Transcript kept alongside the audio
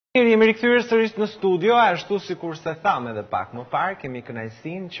Jemi rikthyer sërish në studio, ashtu sikur se tham edhe pak më parë, kemi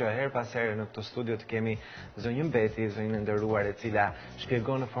kënaqësinë që her pas here në këtë studio të kemi Zonjën Beti, zonjën e nderuar e cila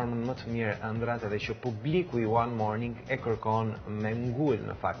shpjegon në formën më të mirë ëndrat edhe që publiku i One Morning e kërkon me ngull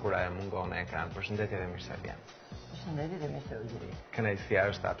në fakt kur ajo mungon në ekran. Përshëndetje dhe mirësevjen. Përshëndetje dhe mirësevjen. Kënaqësia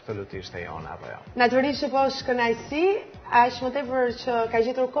është absolutisht e jona apo jo? Natyrisht që po është kënaqësi, aq më tepër që ka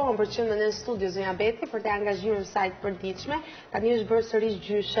gjetur kohën për që në studio Zonja Beti për të angazhuar saj të përditshme. Tani është bërë sërish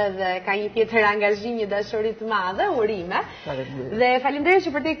gjyshe dhe ka një tjetër angazhim, një dashuri të madhe, urime. Dhe faleminderit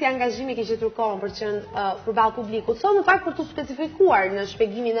që për te këtij angazhimi ke gjetur kohën për që përballë publikut. Në fakt për të specifikuar në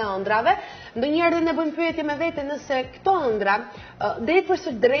shpjegimin e ëndrave, ndonjëherë dhe ne bëjmë pyetje me veten nëse këto ëndra drejt për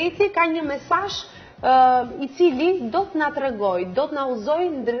së drejti ka një mesazh i cili do të na tregoj, do të na uzoj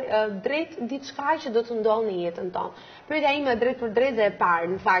drejt diçka që do të ndodhë në jetën tonë. Pyetja ime drejt për drejt dhe e parë,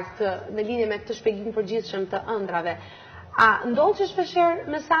 në fakt, në lidhje me këtë shpjegim përgjithshëm të ëndrave. A ndodh që shpeshherë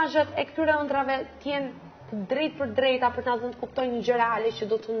mesazhet e këtyre ëndrave të jenë të drejt për drejta për të na dhënë të kuptojnë një gjë reale që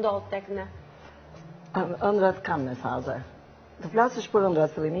do të ndodhë tek ne? Ëndrat kanë mesazhe. Të flasësh për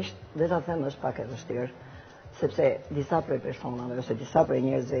ëndrat fillimisht, dhe ta them është pak e vështirë. Sepse disa prej personave ose disa prej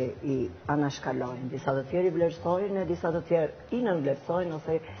njerëzve i anashkalojnë, disa të tjerë i vlerësojnë, disa të tjerë i nënvlerësojnë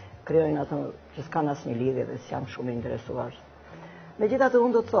ose krijojnë atë që s'kanë asnjë lidhje dhe s'janë shumë interesuar. Megjithatë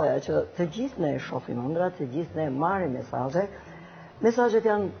unë do të thoja që të gjithë ne shohim ëndrat, të gjithë ne marrim mesazhe. Mesazhet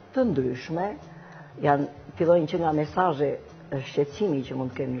janë të ndryshme, fillojnë që nga mesazhe shqetësimi që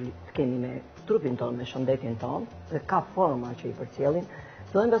mund të kemi me trupin tonë, me shëndetin tonë, dhe ka forma që i përcjellin,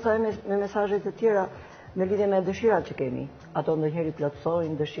 fillojnë pastaj me mesazhe të tjera me lidhje me dëshirat që kemi. Ato ndonjëherë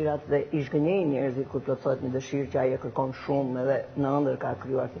plotësojnë dëshirat dhe i zhgënjejnë njerëzit kur plotësohet një dëshirë që ai e kërkon shumë edhe në ëndër ka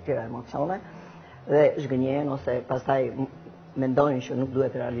krijuar të tjera emocione dhe zhgënjehen ose pastaj mendojnë që nuk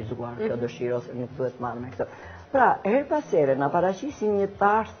duhet realizuar kjo dëshirë ose nuk duhet marrë me këtë. Pra, her pas here na paraqisin një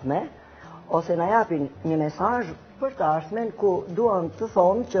të ardhme ose na japin një mesazh për të ardhmen ku duan të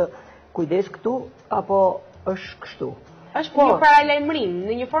thonë që kujdes këtu apo është kështu. Është një paralajmërim,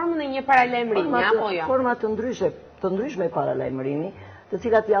 në një formë në një paralajmërim, apo jo? Forma të ndryshme paralajmërimi, të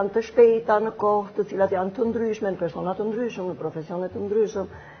cilat janë të shpejta në kohë, të cilat janë të ndryshme në persona të ndryshëm, në profesione të ndryshëm,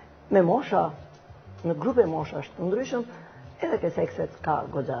 me mosha, në grupe moshash të ndryshëm, edhe ke sekset ka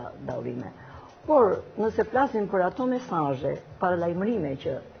goxha dallime. Por nëse flasim për ato mesazhe paralajmërime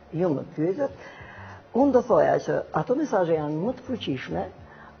që ju më pyetët, unë do thoja që ato mesazhe janë më të fuqishme,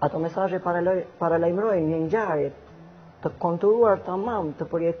 ato mesazhe paralajmërojnë një ngjarje të konturuar tamam, të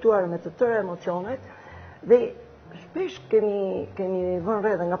përjektuar me të tëra emocionet dhe shpesh kemi vënë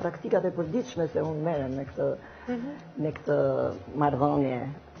re nga praktikat e përditshme se unë merrem me këtë marrëdhënie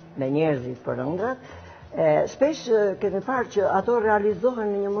me njerëzit për ëndrat. Shpesh kemi parë që ato realizohen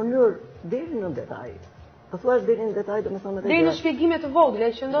në një mënyrë deri në detaj. Po thuash deri në detaj, domethënë deri në shpjegime të vogla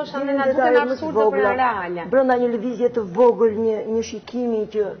që ndoshta ne na duken absurde për reale. Brenda një lëvizje të vogël, një shikimi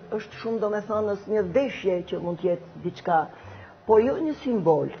që është shumë domethënës, një veshje që mund të jetë diçka, po jo një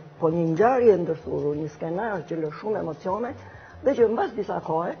simbol, po një ngjarje ndërthurur, një skenar që lë shumë emocione dhe që mbas disa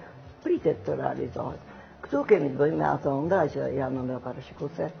kohe pritet të realizohet. Këtu kemi të bëjmë me ato ëndra që janë ëndra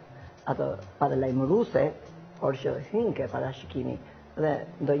parashikuese, ato paralajmëruese, por që hyjnë ke parashikimi dhe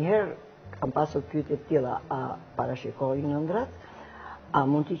ndonjëherë kam pasur pyetje të tilla, a parashikojnë ëndrat? A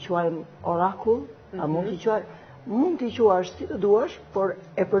mund t'i quajmë orakull? A mund t'i quash si të duash, por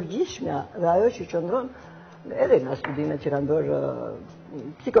e përgjithshmja dhe ajo që qëndron edhe nga studimet që kanë bërë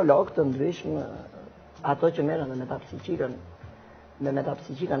psikologë të ndryshëm, ato që merren me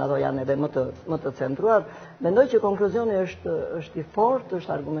metapsikikën, ato janë edhe më të centruar. Mendoj që konkluzioni është i fortë,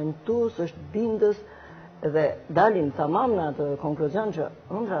 është argumentues, është bindës dhe dalim tamam në atë konkluzion që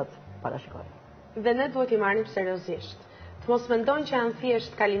ëndrat parashikojnë. Dhe ne duhet i marrim seriozisht. Të mos mendojnë që janë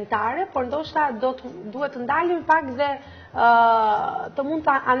thjesht kalimtare, por ndoshta duhet të ndalemi pak dhe të mund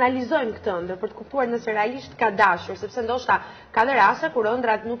të analizojmë këtë ëndër për të kuptuar nëse realisht ka dashur, sepse ndoshta ka dhe raste kur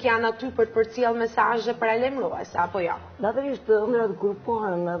ëndrat nuk janë aty për të përcjellë mesazhe paralajmëruese, apo jo. Natyrisht ëndrat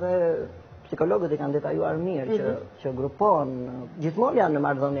grupohen edhe psikologët i kanë detajuar mirë që grupohen, gjithmonë janë në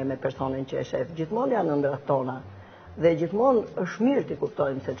marrëdhënie me personin që e shef, gjithmonë janë ëndrat tona. Dhe gjithmonë është mirë të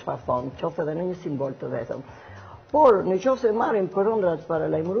kuptojmë se çfarë thonë, qoftë edhe në një simbol të vetëm. Por në qoftë se marrim për ëndrat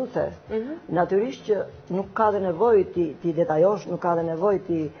paralajmëruese, natyrisht që nuk ka dhe nevojë ti detajosh, nuk ka dhe nevojë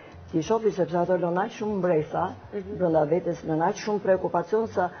ti shohësh sepse ato lënë aq shumë mbresa brenda vetes, lënë aq shumë prekupacion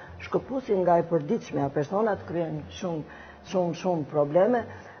sa shkëpusin nga e përditshmja, personat krijojnë shumë probleme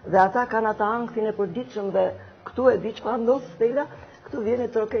dhe ata kanë atë anktin e përditshëm dhe këtu e di çfarë ndodh Stella. Këtu vjen e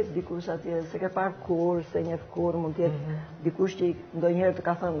troket dikush atje, se ke parë kur, se njeh kur, mund të jetë dikush që ndonjëherë të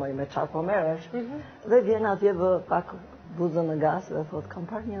ka thënë me çfarë po merresh, dhe vjen atje vë pak buzën në gaz dhe thot, kam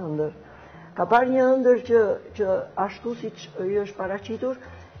parë një ëndër. Ka parë një ëndër që ashtu si që i është paraqitur,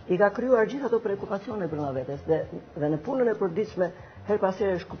 i ka kryuar gjithë ato prekupacione brenda vetes dhe në punën e përditshme her pas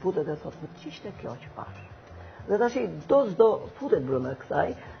here shkëputet e thot, ç'ishte kjo që parë. Dhe tash do futet brenda kësaj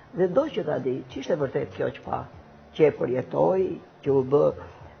dhe do që ta di ç'ishte vërtet kjo që pa, që e përjetoi, që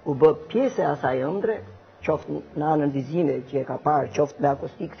u bë pjesë e asaj ëndre, qoftë në anën vizime që e ka parë, qoftë me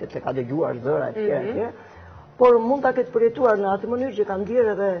akustik sepse ka dëgjuar zëra etj. Por mund ta ketë përjetuar në atë mënyrë që ka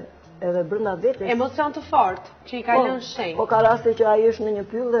ndjerë edhe brenda vetes. Emocion të fortë që i ka lënë shenjë. Po ka raste që ai është në një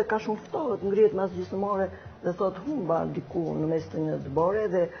pyll dhe ka shumë ftohet, ngrihet mas gjysmore dhe thot humba diku në mes të një dëbore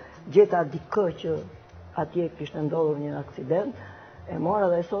dhe gjeta dikë që atje kishte ndodhur një aksident, e mora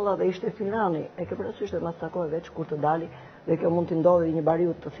dhe e solla dhe ishte filani. E ke parasysh të mas takoj veç kur të dali dhe kjo mund të ndodhi një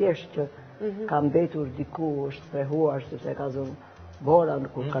bariut të thjesht që ka mbetur diku, është strehuar sepse ka zënë boran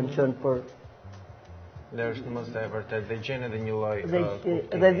kur kanë qenë për dhe është mos e vërtet dhe gjen edhe një lloj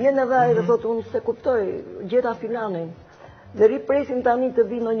dhe vjen edhe ai dhe thotë unë se kuptoj, gjeta filanin. Dhe ripresim tani të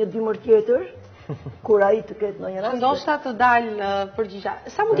vi në një dimër tjetër, kur ai të ketë ndonjë rast. Ndoshta të dalë përgjigja.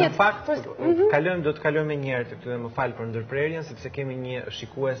 Sa mund jetë? Në fakt, do të kalojmë një herë këtu dhe më fal për ndërprerjen, sepse kemi një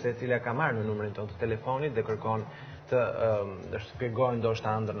shikuese e cila ka marrë në numrin tonë të telefonit dhe kërkon të shpjegojë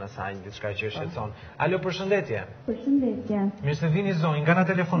ndoshta ëndrrën e saj, diçka që e shqetëson. Alo, përshëndetje. Përshëndetje. Mirë se vini zonjë, nga na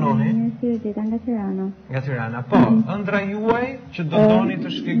telefononi? Mirë se vini nga Tirana. Nga Tirana. Po, ëndra juaj që do doni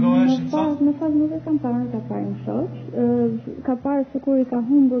të shpjegohesh sot? Në fakt nuk e kam parë, ka parë një shoq. Ka parë sikur i ka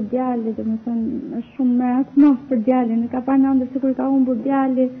humbur djalin, domethënë është shumë merakëmosh për djalin. Ka parë në ëndër sikur i ka humbur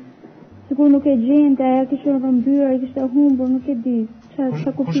djalin, sikur nuk e gjente, ajo kishte rrëmbyer, kishte humbur, nuk e di.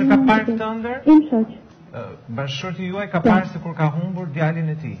 Çfarë kuptimi? Kush e ka parë këtë ëndër? Im shoq. Bashkëshorti juaj ka parë se kur ka humbur djalin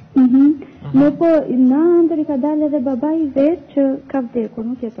e tij. Në po, në ëndër i ka dalë edhe babai i vet që ka vdekur,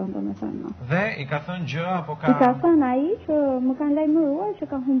 nuk jeton domethënë. Dhe i ka thënë gjë apo ka? I ka thënë ai që më kanë lajmëruar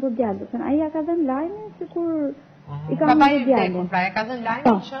që ka humbur djalin. Ai ja ka dhënë lajmin sikur i ka humbur djalin. Pra e ka dhënë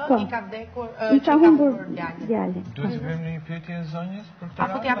lajmin që i ka vdekur, i ka humbur djalin. Duhet të bëjmë një pyetje zonjës për këtë?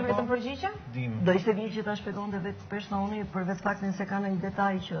 Apo t'japim vetëm përgjigje? Do ishte mirë që ta shpjegonte vetë personi për vetë faktin se ka ndonjë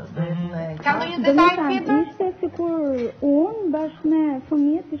detaj që do jetë me. Ka ndonjë detaj tjetër? Ishte sikur unë bashkë me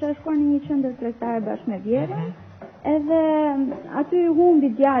fëmijët isha shkuar në një qendër tregtare bashkë me vjerën. Edhe aty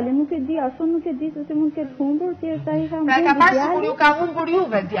humbi djalin, nuk e di, ashtu nuk e di se si mund të ketë humbur, thjesht ai ka humbur. Pra ka parë sikur ju ka humbur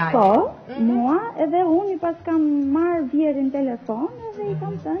juve djalin. Po, mua edhe unë i pas kam marrë vjerin telefon edhe i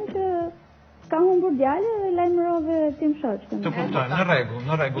kam thënë që ka humbur djalin dhe lajmërove tim shoqën. Të kuptoj, në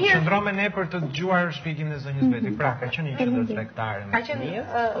rregull. Qëndro me ne për të dëgjuar shpjegimin e zonjës Beti. Pra, ka qenë një qendër tregtare. Ka qenë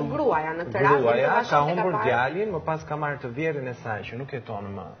gruaja në Tiranë. Gruaja ka humbur djalin, më pas ka marrë të vjerin e saj që nuk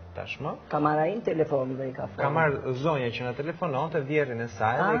jeton më tashmë. Ka marrë ai në telefon dhe i ka folur. Ka marrë zonja që na telefononte vjerin e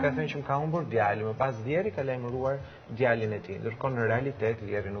saj dhe i ka thënë që më ka humbur djalin, më pas vjeri ka lajmëruar djalin e tij, ndërkohë në realitet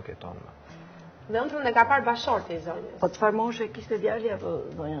vjeri nuk jeton më. Dhe ëndrrën e ka parë bashorti i zonjës. Po çfarë moshe kishte djali apo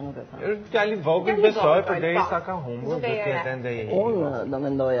zonja nuk e tha? Është djali vogël besoj përderisa ka humbur, do të jetë ende i. Unë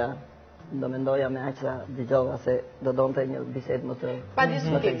do mendoja me aq sa dëgjova se do donte një bisedë më të pa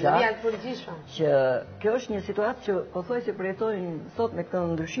diskutim, djalë përgjithshëm. Që kjo është një situatë që pothuajse përjetojnë sot me këto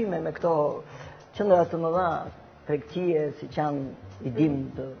ndryshime, me këto qendra të mëdha tregtie, siç janë i dim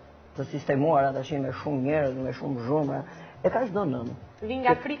të sistemuara tash me shumë njerëz, me shumë zhurmë. E ka çdo nënë. Vin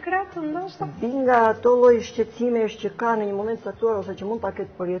nga frikrat ndoshta? Vin nga ato lloj shqetësimesh që ka në një moment caktuar ose që mund ta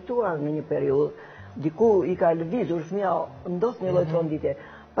ketë përjetuar në një periudhë. Diku i ka lëvizur fëmia, ndodh një lloj tronditje.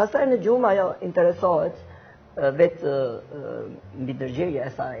 Pastaj në gjumë ajo interesohet vetë mbi dërgjeja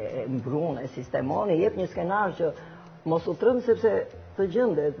e saj, e mbrun, e sistemon, i jep një skenar që mos u trëm sepse të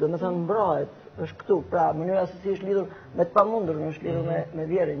gjendet, domethënë mbrohet, është këtu. Pra mënyra se si është lidhur me të pamundur, është lidhur me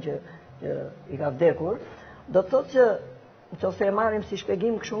vjerin që i ka vdekur, do të thotë që nëse e marrim si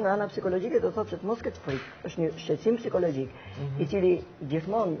shpjegim kështu nga ana psikologjike, do thotë që të mos ketë frikë. Është një shqetësim psikologjik, i cili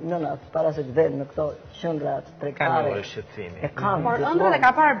gjithmonë nënat para se të vënë në këto qendra tregtare. E kanë. Por ëndrrën e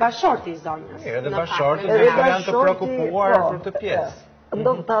ka parë bashorti i zonjës. Edhe bashorti janë të shqetësuar për të pjesë.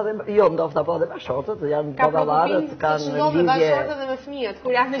 Ndofta po dhe bashortët, janë baballarët, kanë lidhje. Bashortët dhe me fëmijët,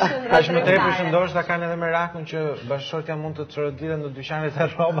 kur janë në qendra. Tash më tepër se ndoshta kanë edhe merakun që bashortja mund të çroditen në dyqanet e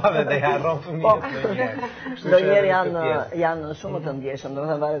rrobave dhe i harron fëmijët. Ndonjëherë janë shumë të ndjeshëm,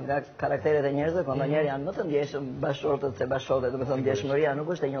 domethënë varet nga karakteret e njerëzve, por ndonjëherë janë më të ndjeshëm bashortët se bashortet, domethënë ndjeshmëria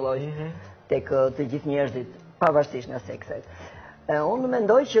nuk është e një lloj tek të gjithë njerëzit, pavarësisht nga sekset. Unë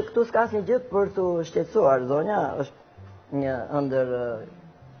mendoj që këtu s'ka asnjë gjë për të shqetësuar, zonja, është një ëndër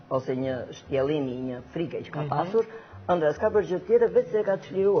ose një shtjellim i një frike që ka pasur, ëndër s'ka për gjë tjetër vetë se ka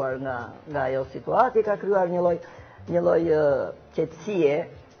çliruar nga ajo situatë, ka krijuar një lloj qetësie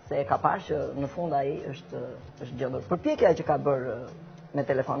se e ka parë që në fund ai është gjendur. Përpjekja që ka bërë me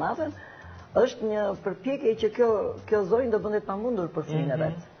telefonatën është një përpjekje që kjo zonjë do bëndet pamundur për fëmijën e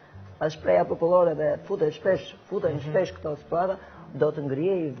vet. Shpreha popullore dhe futen shpesh këto situata, do të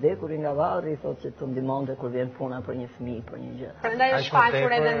ngrije i vdekur nga varri, thotë që të ndihmonte kur vjen puna për një fëmijë, për një gjë. Prandaj është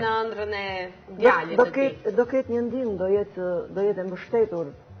shfaqur edhe në ëndrrën e djalit të tij. Do ketë një ndihmë, do jetë mbështetur.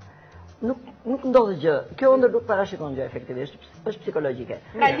 Nuk ndodhë gjë. Kjo ëndër nuk parashikon gjë efektivisht, është psikologjike.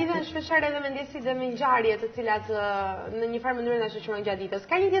 Ka lidhjen shpeshherë edhe me ndjesitë dhe me ngjarje të cilat në një farë mënyrë na shoqërojnë gjatë ditës.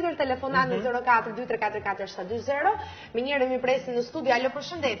 Ka një tjetër telefonat në 0423447740. Me njëherë mi presin në studio. Alo,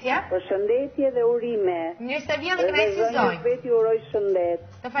 përshëndetje. Përshëndetje dhe urime. Mirë se vjen dhe kënaqësi Zonjë. Zonja Beti uroj shëndet.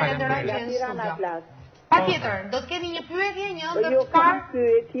 Të falenderoj që jeni në studio. Patjetër, do të keni një pyetje, një ëndër Jo, të kam parë?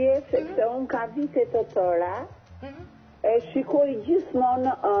 pyetje, sepse unë ka vite të tëra, e shikoj gjithmonë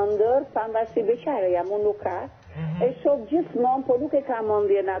në ëndër, pandash si beqare jam, unë nuk ka, e shoh gjithmonë, po nuk e ka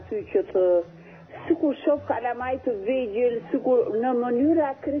mendjen aty që të, sikur shoh kalamaj të vegjël, sikur në mënyra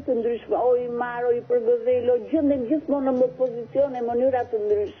krejt të ndryshme, o i marr, o i përgëdhel, o gjendem gjithmonë në pozicione mënyra të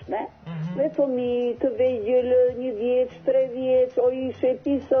ndryshme, me fëmijë të vegjël, 1 vjeç, 3 vjeç, o i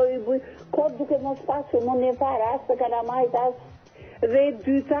shepis, o i buj, kot duke mos pasur mendje fare, as të kalamajt, as dhe e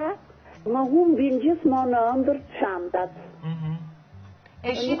dyta, më humbin gjithmonë në ëndër çantat.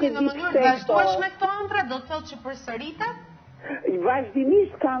 E shihni në mënyrë të vazhdueshme këto ëndra, do të thotë që përsëritet?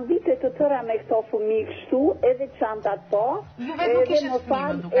 Vazhdimisht kanë vite të tëra me këto fëmijë kështu, edhe çantat po, Ju vetë nuk kishit fëmijë,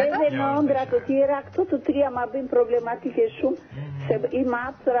 më duket, edhe në ëndra të tjera, këto të trija ma bëjnë problematike shumë, se i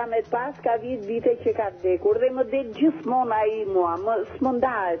matëra me pas ka 10 vite që ka vdekur, dhe më del gjithmonë ai mua, s'më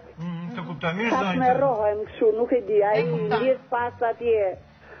ndahet. Të kuptoj mirë Ka zonjë. me rohem kështu, nuk e di, ai ndjes pas atje.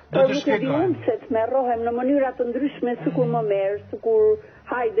 Do Po të nuk e di shpjegoj. unë se të merrohem në mënyra të ndryshme, sikur më merr, sikur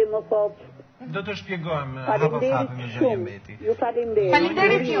hajde më thotë. Do të shpjegojmë hapa me Faleminderit Zonjën shumë. Beti. Ju faleminderit.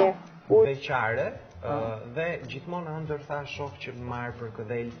 Faleminderit ju. Beqare dhe gjithmonë ëndër tha shoh që marr për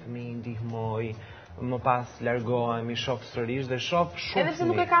këdhel fëmijë, ndihmoj, më pas largohem, i shoh sërish dhe shoh shumë. Edhe pse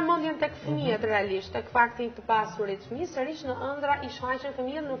nuk e ka mendjen tek fëmijët realisht, tek fakti të pasurit fëmijë, sërish në ëndra i shfaqen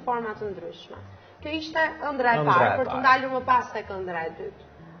fëmijët në forma të ndryshme. Kjo ishte ëndra e parë, për të ndalur më pas tek ëndra e dytë.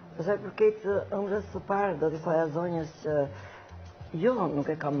 Përsa përket ëndrës së parë, do t'i thoja zonjës që jo, nuk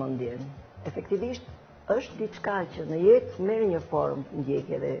e kam mendjen. Efektivisht, është diçka që në jetë merr një formë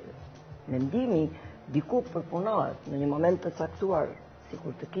ndjekje dhe mendimi diku përpunohet në një moment të caktuar,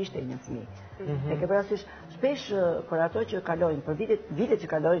 sikur të kishte një fëmijë. E ke parasysh, shpesh për ato që kalojnë, për vitet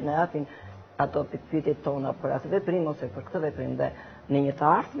që kalojnë na japin ato pyetjet tona për atë veprim ose për këtë veprim dhe në një të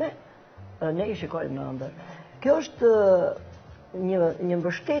ardhme, ne i shikojmë në ëndër. Kjo është një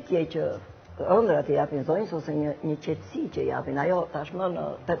mbështetje që ëndrat i japin zonjës ose një qetësi që i japin. Ajo tashmë në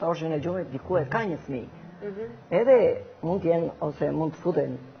 8 orëshin e gjumit diku e ka një fëmijë. Edhe mund t'jenë ose mund të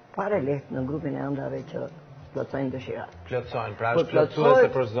futen fare lehtë në grupin e ëndrave që plotësojnë dëshirat. Plotësojnë, pra është plotësuese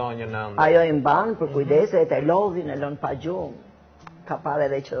për zonjën në ëndër. Ajo i mban për kujdeset, e lodhin, e lën pa gjumë. Ka parë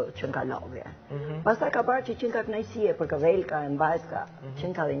edhe që nga lodhje. Pastaj ka parë që qenë ka kënaqësie për këvelka, e mbajtka,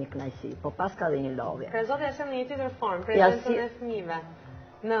 qenë ka dhe një kënaqësi, po pas ka dhe një lodhje. Pra zoti e sjell në një tjetër formë, prezencën e fëmijëve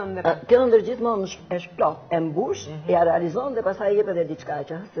në ëndër. Kjo ëndër gjithmonë e shplot, e mbush, ja realizon dhe pastaj jepet edhe diçka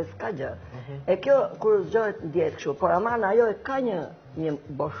që se s'ka gjë. E kjo kur zgjohet ndjehet kështu, por aman ajo e ka një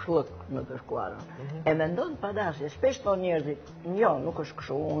boshllëk në të shkuarën. E mendon pa dashje, shpesh thonë njerëzit, jo, nuk është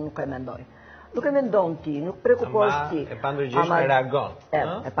kështu, unë nuk e mendoj. Nuk e mendon ti, nuk prekupohesh ti. E pandërgjeshme reagon.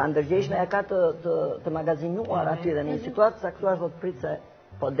 E pandërgjeshme e ka të magazinuar aty dhe në një situatë saktuar thotë prit se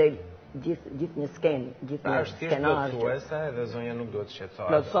po del gjithë një skenë, gjithë një skenazh. Plotësuese dhe zonja nuk duhet të shqetësohet.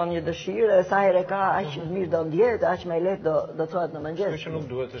 Plotëson një dëshirë, e sa herë ka aq mirë do ndjehet, aq më lehtë do thohet në mëngjes. Kështu që nuk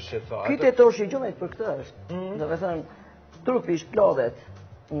duhet të shqetësohet. Ky tetosh i gjumit për këtë është. Do të thënë, trupi shplodhet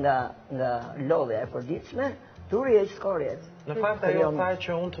nga lodhja e përditshme, turi e skorjet. Në fakt ajo tha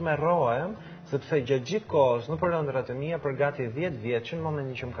që unë të merrohem, sepse gjatë gjithë kohës në ëndrat e mia për gati 10 vjet, që në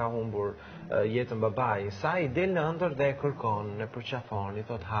momentin që më ka humbur jetën babai, sa i del në ëndër dhe e kërkon, e përqafon, i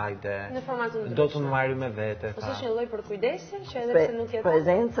thot hajde, do të më marrë me vete. Ose është një lloj përkujdesje që edhe pse nuk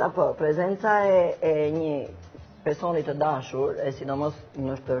jeton. Prezenca e një personi të dashur, e sidomos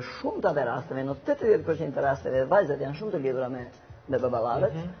në shumë të rasteve, në 80% të rasteve, vajzat janë shumë të lidhura me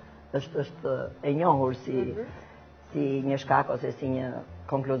baballarët, është e njohur si një shkak ose si një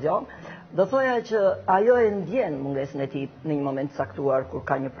konkluzion, do thoja që ajo e ndjen mungesën e tij në një moment caktuar kur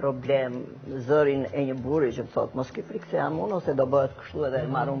ka një problem, zërin e një burri që thotë mos ke frikë se jam unë ose do bëhet kështu edhe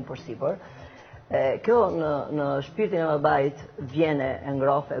marr unë përsipër. Kjo në shpirtin e babait vjen e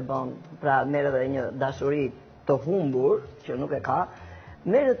ngrohtë e bën, pra merr edhe një dashuri të humbur që nuk e ka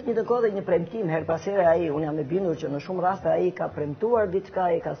merret një të kohë një premtim, her pas here ai, unë jam e bindur që në shumë raste ai ka premtuar diçka,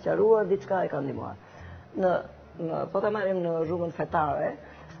 ai ka sqaruar diçka, ai ka ndihmuar. Po ta marrim në rrugën fetare,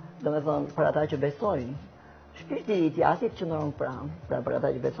 domethënë për ata që besojnë, shpirti I tjasit që ndron pranë, pra për ata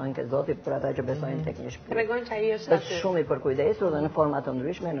që besojnë ke Zoti, për ata që besojnë tek një shpirt. Tregojnë që ai është Është shumë I përkujdesur dhe në forma të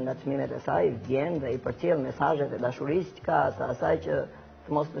ndryshme në ngacmimet e saj vjen dhe I përcjell mesazhet e dashurisë që ka të asaj që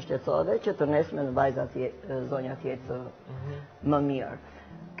të mos të shqetësohet, që të nesme në vajza zonja tjetë më mirë.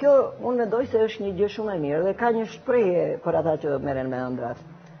 Kjo unë mendoj se është një gjë shumë e mirë dhe ka një shprehje për ata që merren me ëndrat.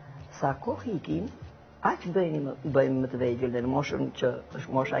 Sa kohë ikim, aq bëjmë më të vegjël dhe në moshën që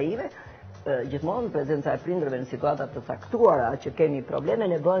është mosha ime, gjithmonë në prezenca e prindërve në situata të caktuara që kemi probleme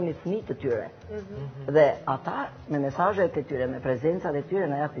ne bëhemi fëmijë të tyre. Dhe ata me mesazhet e tyre, me prezencat e tyre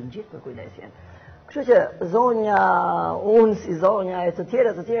na japin gjithë përkujdesjen. Kështu që zonja, unë si zonja e të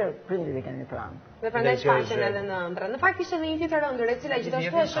tjerë, prindërit I kemi pranë. Dhe prandaj shfaqen edhe në ëndra. Në fakt ishte edhe një tjetër ëndër e cila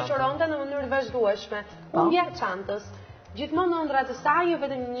gjithashtu e shoqëronte në mënyrë të vazhdueshme. Humbja e çantës. Gjithmonë në ëndrat e saj jo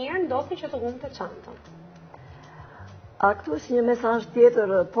vetëm një herë ndodhi që të humbte çantën. A këtu është një mesazh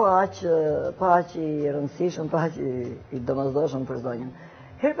tjetër po aq I rëndësishëm, po aq I domosdoshëm për zonjën.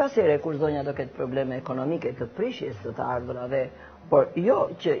 Her pas here kur zonja do ketë probleme ekonomike të prishjes së të ardhurave, por jo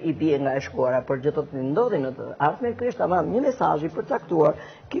që I bie nga e shkuara, por gjë të ndodhi në të ardhmen, ky është tamam një mesazh I përcaktuar,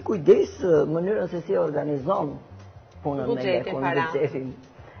 ki kujdes mënyrën se si organizon punën me lekun, buxhetin,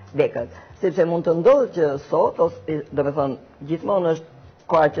 lekët. Sepse mund të ndodhë që sot, domethënë gjithmonë është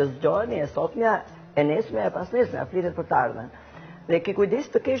koha që zgjohemi, e sotmja, e nesme, e pasnesme, flitet për të ardhmen. Dhe ki kujdes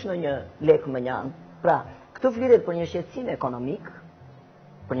të kesh në një lek më njanë. Pra, këtu flitet për një shqetësim ekonomik,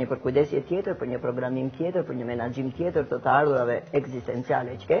 për një përkujdesje tjetër, për një programim tjetër, për një menaxhim tjetër të ardhurave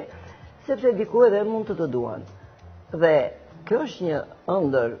ekzistenciale që ke, sepse diku edhe mund të duan. Dhe kjo është një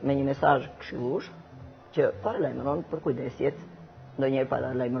ëndër me një mesazh këshillues që paralajmëron përkujdesjet, ndonjëherë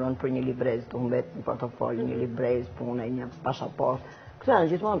paralajmëron për një librez të humbet një portofol, një librez pune, një pasaport. Këto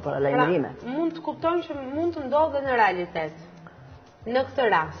janë gjithmonë paralajmërime. Mund të kuptojmë që mund të ndodhë në realitet. Në këtë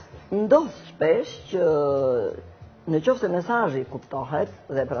rast. Ndodh shpesh që në qoftë se mesazhi kuptohet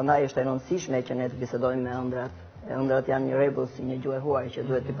dhe prandaj është e rëndësishme që ne të bisedojmë me ëndrat. Ëndrat janë një rregull si një gjuhë e huaj që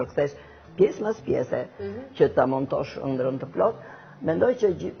duhet të përkthesh pjesë pas pjese që ta montosh ëndrën të plot. Mendoj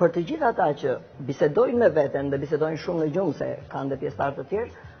që për të gjithë ata që bisedojnë me veten dhe bisedojnë shumë në gjumë se kanë dhe pjesëtar të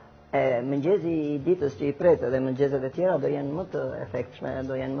tjerë, mëngjezi I ditës që I pretë dhe mëngjeset e tjera do jenë më të efektshme,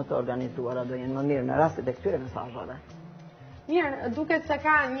 do jenë më të organizuara, do jenë më mirë në rastet e këtyre mesazheve. Mirë, duket se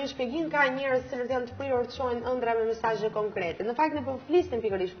ka një shpjegim, ka njerëz që janë të prirur të shohin ëndra me mesazhe konkrete. Në fakt ne po flisnim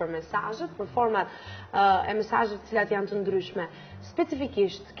pikërisht për mesazhet, për format e mesazheve të cilat janë të ndryshme.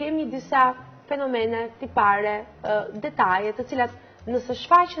 Specifikisht kemi disa fenomene tipare, detaje të cilat nëse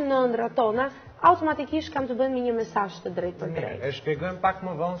shfaqen në ëndrat tona, automatikisht kam të bëjmë një mesazh të drejtë për drejtë. E shpjegojmë pak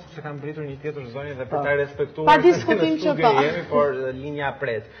më vonë sepse kam britur një tjetër zonjë dhe për ta respektuar. Pa diskutim që po. Jemi, por linja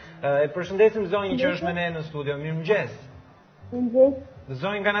pret. E përshëndesim zonjën që është me ne në studio. Mirëmëngjes. Mirëmëngjes.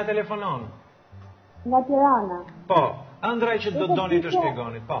 Zonjë nga na telefonon? Nga Tirana. Po, ëndra që do doni të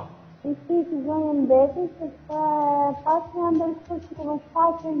shpjegoni, po. Ishte si Zonjën Beti, sepse pas një ëndër që të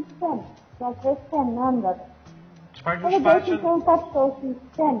shfaqen sen, që është sen në ëndër. Çfarë ju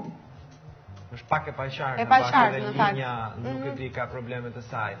shfaqen? është pak e paqartë, në fakt. Linja nuk e di ka problemet e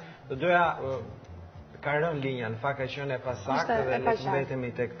saj. Do doja ka rënë linja, në fakt ka qenë e pasaktë dhe le të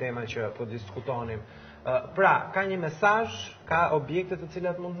mbetemi tek tema që po diskutonim. Pra, ka një mesazh, ka objekte të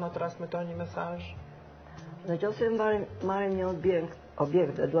cilat mund të na transmetojnë një mesazh? Në qoftë se marrim një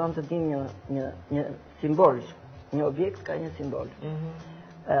objekt dhe duam të dimë një simbol, një objekt ka një simbol.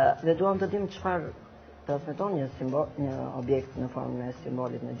 Dhe duam të dimë çfarë transmeton një objekt në formën e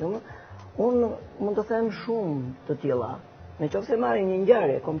simbolit në gjumë. Unë mund të them shumë të tilla. Në qoftë se marrim një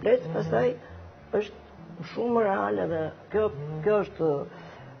ngjarje komplet, pastaj është shumë më reale dhe kjo është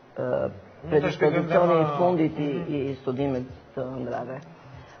predispozicioni I fundit I studimit të ëndrave.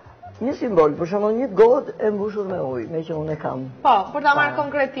 Një simbol, për shembull një godë e mbushur me ujë, me që unë e kam. Po, për ta marrë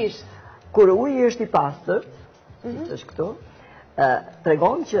konkretisht. Kur uji është I pastërt, siç është këtu,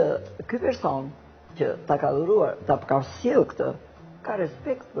 tregon që ky person që ta ka dhuruar, ta ka sjell këtë, ka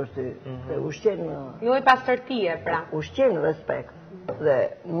respekt për ty, dhe ushqen Një pastërtie, pra. Ushqen respekt, dhe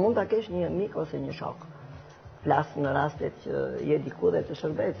mund ta kesh një mik ose një shok. Flas në rastet që je diku dhe të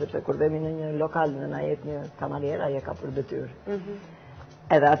shërbet, sepse kur vemi në një lokal dhe na jep një kamariera, je ka për detyrë.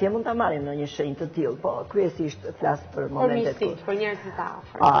 Edhe atje mund ta marrim në një shenjë të tillë, po kryesisht flas për momentet kur. Për njerëzit të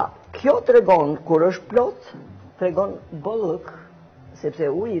afër. Kjo tregon kur është plot, tregon bollëk, sepse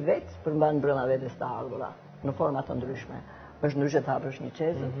uji vetë përmban brenda vetes të ardhura në forma të ndryshme. Është ndryshe të hapësh një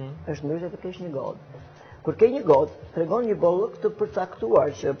çezë, është ndryshe të kesh një godë. Kur ke një gotë, tregon një bollëk të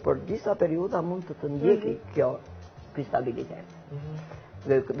përcaktuar që për disa periudha mund të ndjeki ky stabilitet.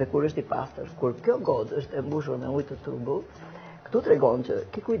 Dhe kur është i pastër, kur kjo gotë është e mbushur me ujë të turbut, këtu tregon që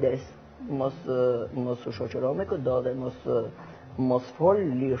ke kujdes, mos u shoqëro me këdo dhe mos fol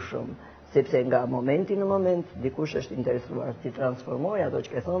lirshëm, sepse nga momenti në moment dikush është interesuar të transformojë ato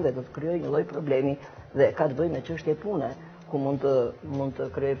që ke thënë dhe të krijojë një lloj problemi dhe ka të bëjë me çështje pune, ku mund të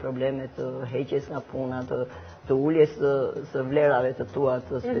krijojë probleme të heqjes nga puna, të uljes së vlerave të tua,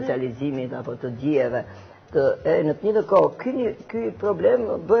 të specializimit apo të dijeve. Në të njëjtën kohë, ky problem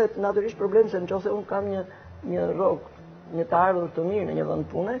bëhet natyrisht problem se nëse unë kam një rrok, një të ardhur të mirë në një vend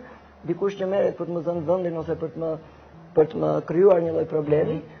pune, dikush që merret për të më dhënë vendin ose për të më krijuar një lloj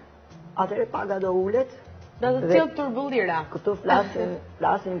problemi, atëherë paga do ulet. Do të cilë turbullira. Këtu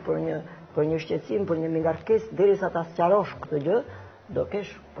flasim për një shqetësim, për një mingarkesë derisa ta sqarosh këtë gjë, do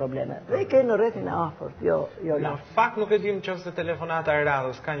kesh probleme. Dhe i ke në rrethin e afërt, jo Në lart. fakt nuk e dim nëse telefonata e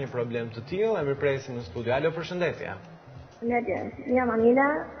radhës ka një problem të tillë, e mirpresim në studio. Alo, përshëndetje. Përshëndetje, jam Amina,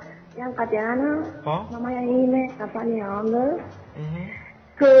 jam Katiana, mamaja ime ka pa një ëndër,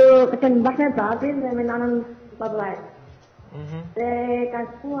 që qenë bashkë me papin dhe me nanën babaj. Dhe ka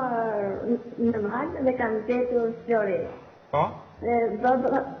shkuar në malë dhe kanë gjetur flori. Po?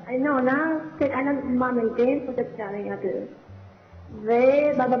 Dhe nona, se kanë mamën tim, po të qarin aty. Dhe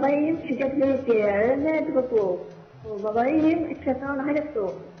babaj im që gjetë flori tjere dhe të këtu. Babaj im që thonë hajde këtu.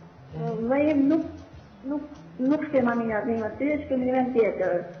 Babaj im nuk shke mamin atë një aty, shke një vend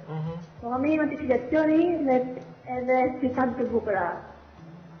tjetër. Mamin im aty që gjetë flori dhe edhe që sa të bukura.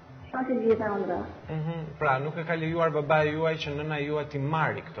 Shasi gjitha ëndra. Pra, nuk e ka lejuar babai juaj që nëna juaj t'i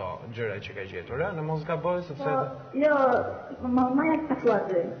marri këto gjëra që ka gjetur, në mos gaboj sepse... Jo, mamaja ka thua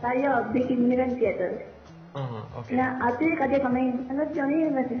aty, sa jo, bikin një vend tjetër. Në aty ka gjetur me instalacioni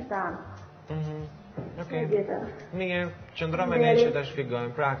dhe sistem. Okej. Mirë, qëndro me ne që ta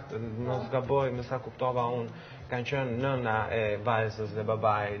shpjegojmë. Pra, mos gaboj, me sa kuptova unë, kanë qenë nëna e vajzës dhe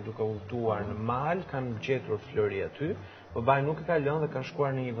babai duke udhëtuar në mal, kanë gjetur flori aty. Babai nuk e ka lënë dhe ka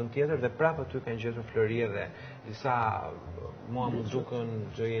shkuar në një vend tjetër dhe prapë aty kanë gjetur flori dhe disa mua më dukën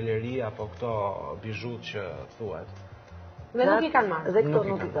jojelleri apo këto bizhut që thuhet. Dhe nuk i kanë marrë. Dhe këto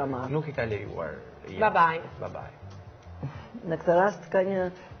nuk i ka marrë. Nuk i ka lejuar. Babai. Në këtë rast ka një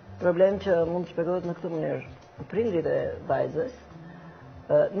problem që mund të shpjegohet në këtë mënyrë. Prindrit e vajzës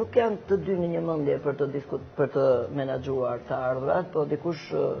nuk janë të dy në një mendje për të menaxhuar të ardhurat, po dikush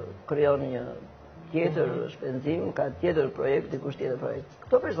krijon një tjetër shpenzim, ka tjetër projekt, dikush tjetër projekt.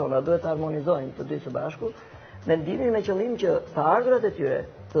 Këto persona duhet të harmonizojnë të dy së bashku, mendimin me qëllim që të ardhurat e tyre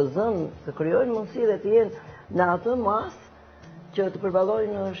të zënë, të krijojnë mundësi dhe të jenë në atë mas që të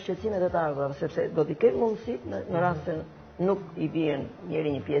përballojnë shqetësimet e të ardhurave, sepse do t'i kenë mundësi në rast se nuk i vjen njëri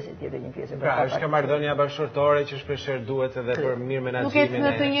një pjesë tjetër një pjesë. Pra, është ka marrëdhënia bashkëtorë që shpeshherë duhet edhe për mirë menaxhimin. Nuk ecë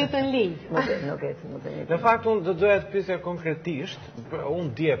në të njëjtën linjë. Nuk ecë në të njëjtën. Në fakt unë do doja të pyesja konkretisht, unë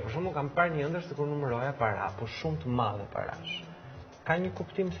dje për shembull kam parë një ëndër se kur numëroja para, po shumë të madhe parash. Ka një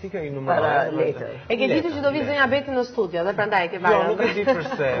kuptim si ka i numëroja? Para letër. E ke ditur që do vi Zonja Beti në studio dhe prandaj e ke parë. Jo, nuk e di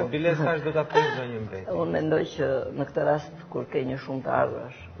përse, bile thash do ta pyes Zonjën Beti. Unë mendoj që në këtë rast kur ke një shumë të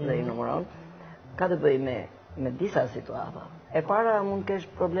ardhurash dhe i numëron, ka të bëjë me disa situata. E para mund kesh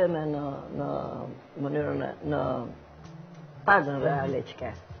probleme në mënyrën në pagën reale që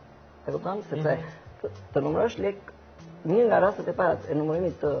ke. E kupton? Sepse të numërosh lek, një nga rastet e para e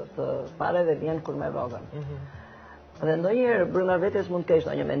numërimit të pareve vjen kur me rrogën. Dhe ndonjëherë brenda vetes mund kesh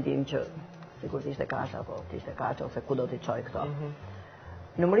një mendim që sikur të ishte kaç apo të ishte kaç ose ku do t'i çoj këto.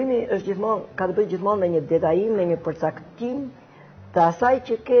 Numërimi është gjithmonë, ka të bëjë gjithmonë me një detajim, me një përcaktim të asaj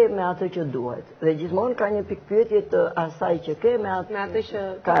që ke me atë që duhet. Dhe gjithmonë ka një pikpyetje të asaj që ke me atë që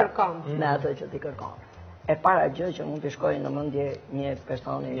ti kërkon. Me atë që ti kërkon. E para gjë që mund të shkojë në mendje një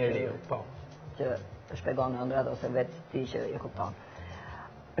personi që shpjegon ëndrat ose vetë ti që e kupton.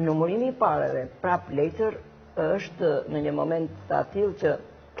 Numërimi i parave prap letër është në një moment të tillë që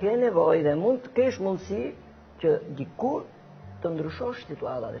ke nevojë dhe mund të kesh mundësi që dikur të ndryshosh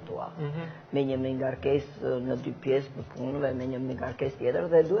situatat e tua. Me një mingarkesë në dy pjesë të punëve, me një mingarkesë tjetër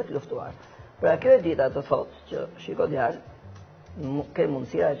dhe duhet luftuar. Pra kjo e dita të thotë që shiko djalë, ke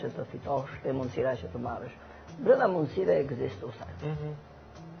mundësira që të fitosh, ke mundësira që të marrësh. Brenda mundësive ekzistuese.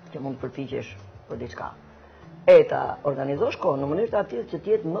 Që mund të përpiqesh për diçka. E ta organizosh kohën në mënyrë të tillë që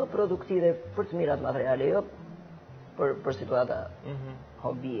të jetë më produktive për të mirat materiale, jo për situata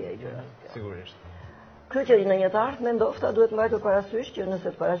hobie e gjëra. Sigurisht. Kështu që në një të ardhme ndofta duhet mbajtur parasysh që nëse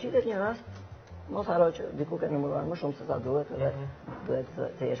të paraqitet një rast, mos haro që diku ke numëruar më shumë se sa duhet dhe duhet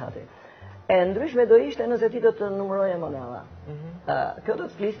të jesh aty. E ndryshme do ishte nëse ti do të numëroje moneda. Kjo do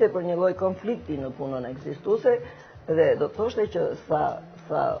të fliste për një lloj konflikti në punën ekzistuese dhe do të thoshte që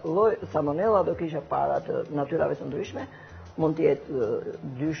sa moneda do kishe para të natyrave të ndryshme, mund të jetë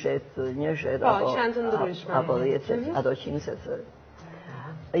 2 shet, 1 shet apo 10 shet, ato 100 shet.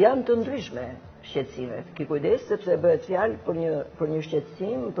 Janë të ndryshme shqetësimet. Ki kujdes sepse bëhet fjalë për një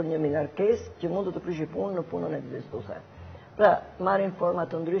shqetësim, për një minarkesë që mund të prishë punë në punën ekzistuese. Pra, marrin forma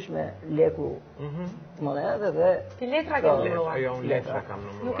të ndryshme leku monedave dhe... Ti letra ke numëruar? Jo, unë letra kam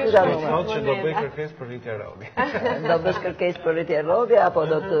numëruar. Nuk e shkruaj Thotë që do bëj kërkesë për rritje rrobi. Do bësh kërkesë për rritje rrobi, apo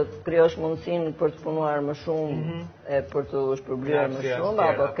do të krijosh mundësinë për të punuar më shumë e për të shpërblyer më shumë,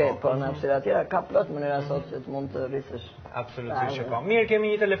 apo në hapësira tjera, ka plot mënyra sot që të mund të rrisësh. Absolutisht që po. Mirë,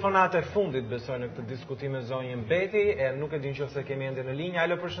 kemi një telefonat e fundit, besoj, në këtë diskutim me zonjën Beti, e nuk e din qoftë se kemi ende në linjë.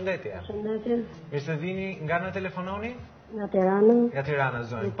 Alo, përshëndetje. Përshëndetje. Mirë se vini, nga në telefononi? Nga Tirana. Nga Tirana,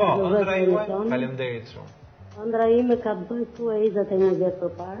 zonjë. Po, ëndra juaj, faleminderit shumë. Ëndra ime ka të bëjë tu e 21 vjet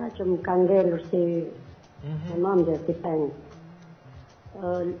përpara, që më ka ngelur si mamdje, si peng.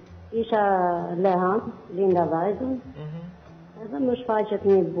 Isha lehan, linda vajzën, edhe më shfaqet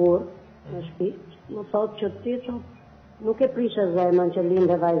një burr në shtëpi, më thotë që ti nuk e prishe zemën që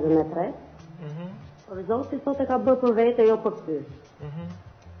linde vajzën e tretë, por Zoti sot e ka bërë për vete, jo për ty.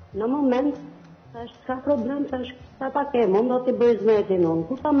 Në moment, thash, ka problem, thash, sa ta ke, mund do t'i bëj zmetin unë.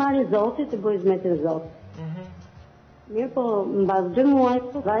 Kur ta marri Zoti, t'i bëj zmetin Zoti. Mirë po, mbas 2 muaj,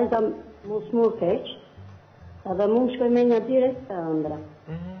 vajza mu smur keq, edhe mu më shkoj me një direkt të ëndra.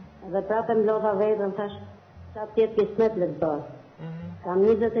 Edhe prapë më lodha vetën, thash, sa tjetë kismet le të bërë. Kam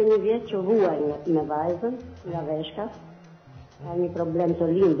 21 vjetë që vuaj me vajzën, nga veshka, ka një problem të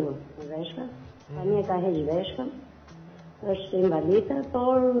lindur në veshka, ka një ka heq veshka, është invalide,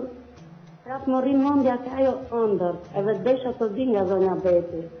 por prapë më rrinë mendja ka ajo ëndër, edhe desha të di nga zonja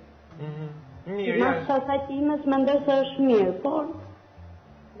Beti. Mas asaj times mendoj se është mirë, por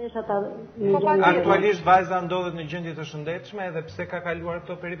desha ta... Aktualisht vajza ndodhet në gjendje të shëndetshme edhe pse ka kaluar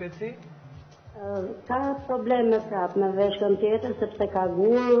këto peripeci? Ka probleme prapë me veshkën tjetër, sepse ka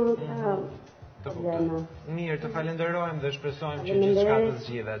gur, ka probleme. Mirë, të falenderojmë dhe shpresojmë që gjithçka të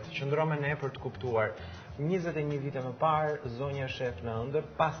zgjidhet. Qëndro me ne për të kuptuar. 21 vite më parë, zonja shef në ëndër,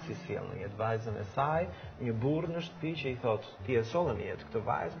 pas si sjell në jetë vajzën e saj, një burr në shtëpi që i thotë, ti e sollën në jetë këtë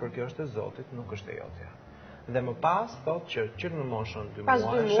vajzë, por kjo është e Zotit, nuk është e jotja. Dhe më pas thotë që në moshën 2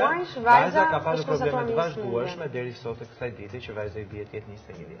 muajsh, vajza ka pasur probleme të vazhdueshme deri sot e kësaj dite që vajza i bie të jetë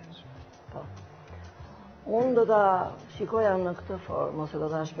 21 vjeç. Po. Unë do ta shikoja në këtë formë, ose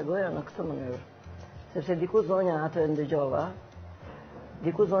do ta shpjegoja në këtë mënyrë. Sepse diku zonja atë ndëgjova,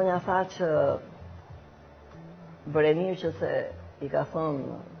 diku zonja tha që bëre mirë që se i ka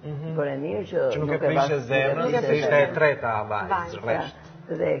thonë bëre mirë që nuk e prishe zemrën, se ishte e treta vajzë.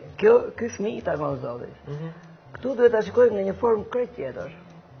 Dhe ky fëmijë i takon Zotit. Këtu duhet ta shikojmë në një formë krejt tjetër.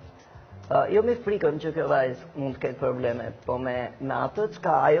 Jo me frikën që kjo vajzë mund të ketë probleme, po me atë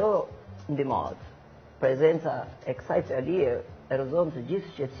çka ajo ndihmohet. Prezenca e kësaj fjalie erozon të gjithë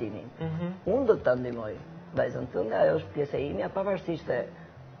shqetësimin. Unë do të ta ndihmoj vajzën tënde, ajo është pjesë e imja, pavarësisht se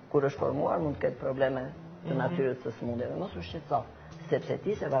kur është formuar mund të ketë probleme të natyrës së smundjeve. Mos u shqetëso, sepse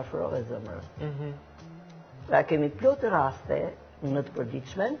ti se varfërove zemrën. Pra kemi plot raste në të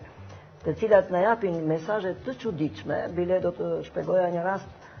përditshme, të cilat na japin mesazhe të çuditshme. Bile do të shpjegoja një rast,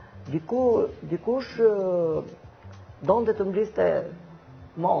 dikush donte të mbliste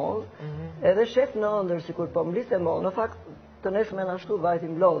mollë, edhe shef në ëndër sikur po mbliste mollë, në fakt të neshmen ashtu vajti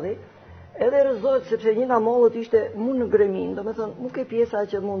mblodhi, edhe rëzohet sepse një nga mollët ishte mund në gremin, do me thënë nuk e pjesa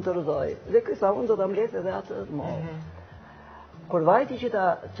që mund të rëzoj, dhe kësa unë do të mbledh edhe atë mollë. Kur vajti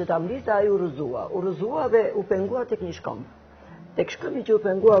që ta mbliste ai u rëzua dhe u pengua tek një shkëmbë. Tek shkëmbi që u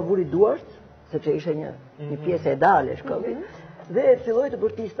pengua vuri duart, sepse ishte një pjesë e dalë e shkëmbi, dhe filloi të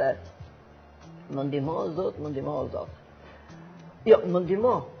bërtiste. Më ndihmo Zot, më ndihmo Zot. Jo, më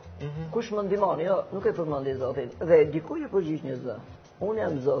ndihmo. Kush më ndihmon? Jo, nuk e përmendi Zotin. Dhe dikuj e përgjigj një zë. Unë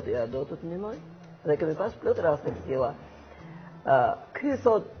jam Zoti, a do të të ndihmoj? Dhe kemi pas plot raste të tilla. Ky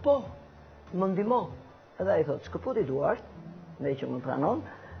thot, po, më ndihmo. Edhe ai thot, shkëputi duart, me që më pranon,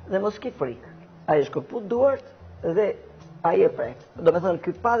 dhe mos ki frikë. Ai shkëput duart dhe ai e prek. Do me thënë,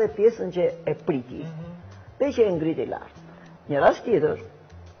 ky pa dhe pjesën që e priti. Dhe që e ngriti lart. Një rast tjetër,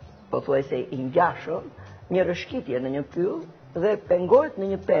 po thuaj se i ngjashëm, një rëshkitje në një pyll dhe pengohet në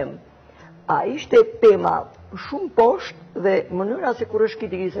një pemë. A ishte pema shumë poshtë dhe mënyra se kur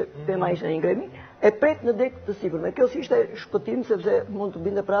rëshkiti se pema ishte një gremi, e pret në dek të sigurme. Kjo si ishte shpëtim sepse mund të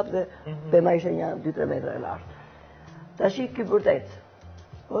binde prapë dhe pema ishte një 2-3 metra e lartë. Tashi ky vërtet.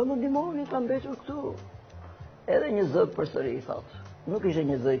 Po më ndihmoni, kam mbetur këtu. Edhe një zë përsëri thot. nuk ishte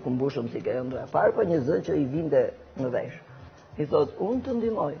një zë i kumbushëm si ke ëndra parë, po një zë që i vinte në vesh. I thot, unë të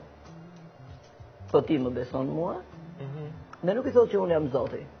ndihmoj. Po ti më beson mua? Me nuk i thot që unë jam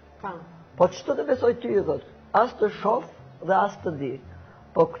Zoti. Po ç'të të besoj ty, i thot. As të shoh dhe as të di.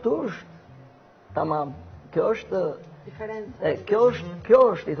 Po këtu është tamam. Kjo është diferencë. Kjo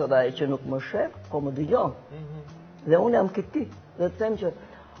është, i thot ai, që nuk më shef, po më dëgjon. Dhe unë jam këti. Dhe të them që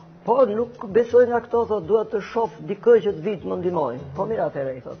po nuk besoj nga këto, thot, dua të shoh dikë që të vit më ndihmoj. Po mira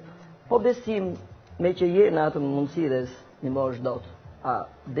atëherë, i thot. Po besim me që je në atë mundësi dhe ndihmosh dot. A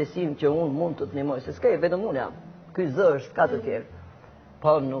besim që unë mund të ndihmoj, se s'ke, vetëm unë jam. Ky zë është ka të tjerë.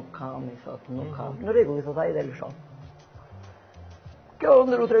 Po nuk kam, i thot, nuk kam. Në rregull, i thot ai dhe lëshon. Kjo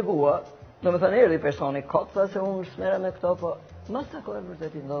ndër u tregua, domethënë erdhi personi kot, tha se unë smera me këto, po mas sa kohë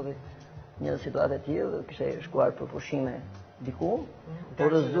vërtet i ndodhi një situatë e tillë, kishte shkuar për pushime diku,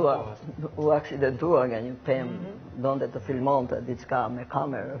 u aksidentua nga një pemë, donte të filmonte diçka me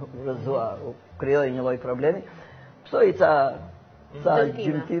kamerë, rrëzua, u krijoi një lloj problemi. Psoi ca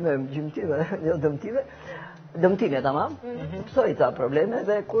dëmtime, tamam. Psoi ca probleme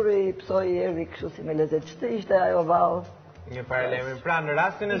dhe kur i psoi erdhi kështu si me lezet, ç'të ishte ajo vallë? Një paralemi. Pra në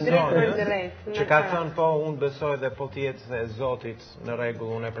rastin e zonjës, që ka thënë po unë besoj dhe po tjetë e Zotit në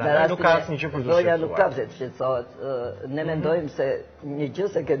rregull, unë e pranoj, nuk ka asnjë që për të shqetësuar. Zonja nuk ka pse të shqetësohet. Ne mendojmë se një gjë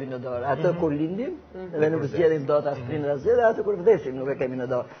se kemi në dorë. Atë kur lindim dhe nuk zgjedhim dot aspirin dhe dhe atë kur vdesim nuk e kemi në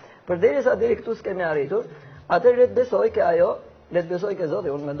dorë. Përderisa deri këtu s'kemi arritur, atëherë le të besoj që ajo, le të besoj që Zoti,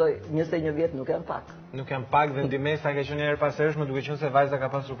 unë mendoj 21 vjet nuk janë pak. Nuk janë pak dhe ndihmesa ka qenë herë pas herësh, më duke qenë se vajza ka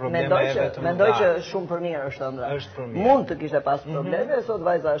pasur probleme edhe të mëdha. Mendoj që shumë për mirë është ëndra. Mund të kishte pas probleme, sot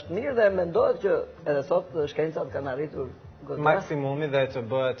vajza është mirë dhe mendohet që edhe sot shkencat kanë arritur maksimumi dhe të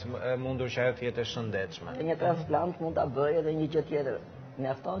bëhet mundur që ajo të jetë e shëndetshme. Një transplant mund ta bëjë edhe një gjë tjetër.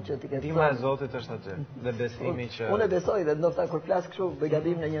 Mjafton që ti ke ndihma e Zotit është aty dhe besimi që unë besoj dhe ndoshta kur flas kështu bëj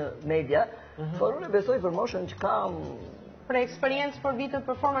gabim në një media, por unë besoj për moshën që kam. Për eksperiencë për vitet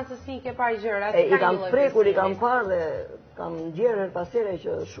performancës si ke parë gjërat. I kam prekur, i kam parë dhe kam ndjerë pas here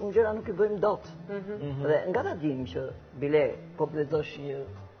që shumë gjëra nuk i bëjmë dot. Dhe nga ta dim që bile po plotësh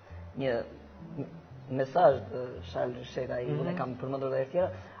një mesazh të Charles Shera, unë kam përmendur edhe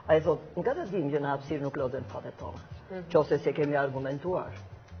tjera, ai thotë, nga ta dim që në hapësirë nuk lodhen fatet tona. Qose se kemi argumentuar,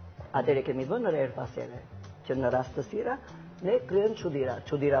 atëherë kemi vënë herë pas here që në rast të tjera ne krijojmë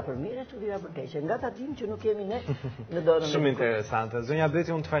çuditëra për mirë, çuditëra për keq. Nga ta dim që nuk jemi ne në dorën e. Shumë interesante. Zonja Beti,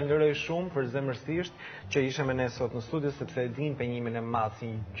 unë të falenderoj shumë për zemërsisht që ishe me ne sot në studio, sepse e dim penjimin e madh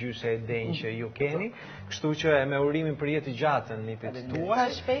si gjyshe e denjë që ju keni, kështu që me urimin për jetë gjatë në nipit tuaj,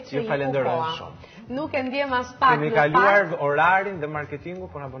 ju falenderoj shumë. Nuk e ndjem as pak. Kemi kaluar orarin dhe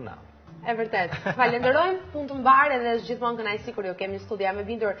marketingu, po na bën natë. E vërtet. Falenderojmë, punë të mbarë dhe është gjithmonë kënaqësi kur ju kemi në studio, jam e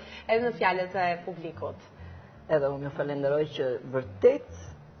bindur edhe në fjalët e publikut. Edhe unë falenderoj që vërtet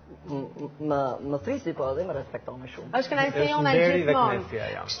më thrisi po edhe më respekton më shumë. Është kënaqësia jone gjithmonë.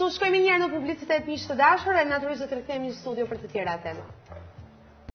 Kështu shkojmë një herë në publicitet miq të dashur e natyrisht do të rikthehemi në studio për të tjera tema.